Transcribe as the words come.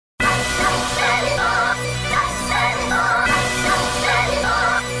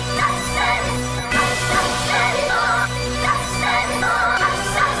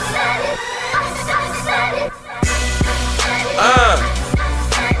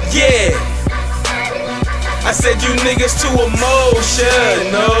Yeah, I said you niggas too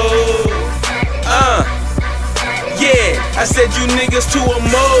emotional. Yeah, I said you niggas too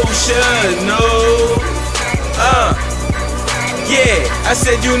emotional. Yeah, I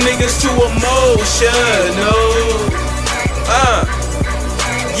said you niggas too emotional.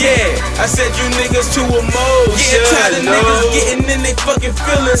 Yeah, I said you niggas too emotional. Yeah, tired of niggas getting in they fucking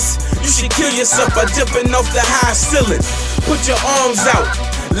feelings. You should kill yourself by jumping off the high ceiling. Put your arms out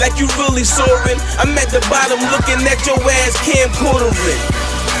like you really soaring. I'm at the bottom looking at your ass camcordering.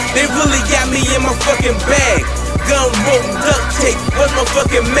 They really got me in my fucking bag. Gun, rope, duct tape, what's my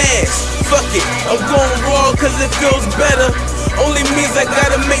fucking mask? Fuck it, I'm going raw cause it feels better. Only means I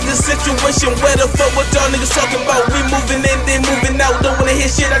gotta make the situation wetter. Fuck what y'all niggas talking about. We moving in, then moving out. Don't wanna hear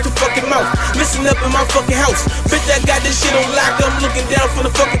shit out your fucking mouth. Listen up in my fucking house. Bitch, I got this shit on lock. I'm looking down from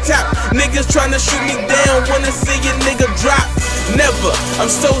the fucking top. Niggas tryna shoot me down. Wanna see a nigga drop. Never.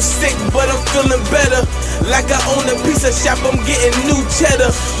 I'm so sick, but I'm feeling better. Like I own a pizza shop, I'm getting new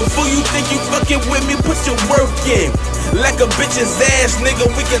cheddar. Before you think you fucking with me, put your work in. Like a bitch's ass, nigga,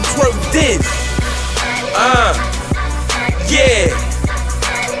 we can twerk then. Yeah,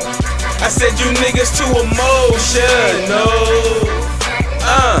 I said you niggas too emotional.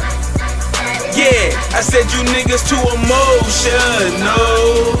 Yeah, I said you niggas too emotional.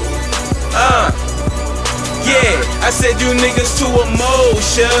 Yeah, I said you niggas too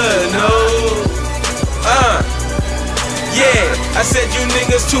emotional. Yeah, I said you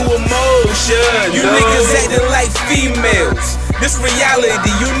niggas too emotional. You niggas acting like females. This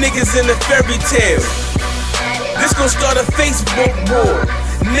reality, you niggas in a fairy tale. This gon' start a Facebook war.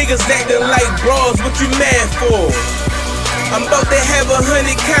 Niggas acting like bras, what you mad for? I'm about to have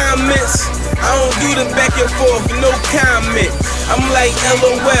 100 comments. I don't do the back and forth, no comment. I'm like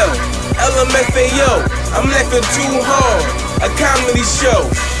LOL, LMFAO. I'm laughing too hard, a comedy show.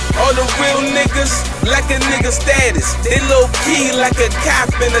 All the real niggas like a nigga status. They low key like a cop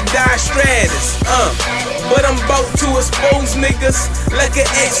in a Dodge Stratus. But I'm about to expose niggas like an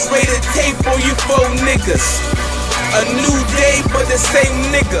X-rated tape on you four niggas. A new day, but the same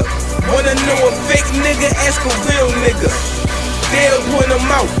nigga. Wanna know a fake nigga? Ask a real nigga. They'll point them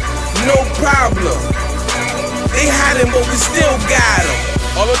out, no problem. They hiding, but we still got them.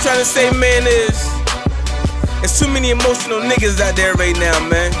 All I'm trying to say, man, is there's too many emotional niggas out there right now,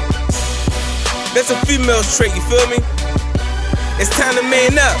 man. That's a female trait, you feel me? It's time to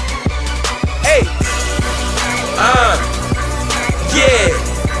man up. Hey,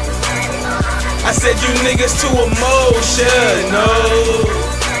 yeah. I said you niggas too emotional.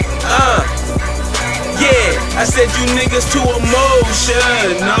 Yeah, I said you niggas too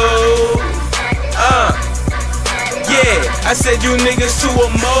emotional. Yeah, I said you niggas too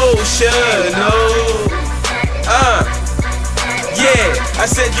emotional. Yeah, I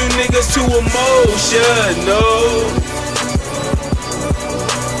said you niggas too emotional.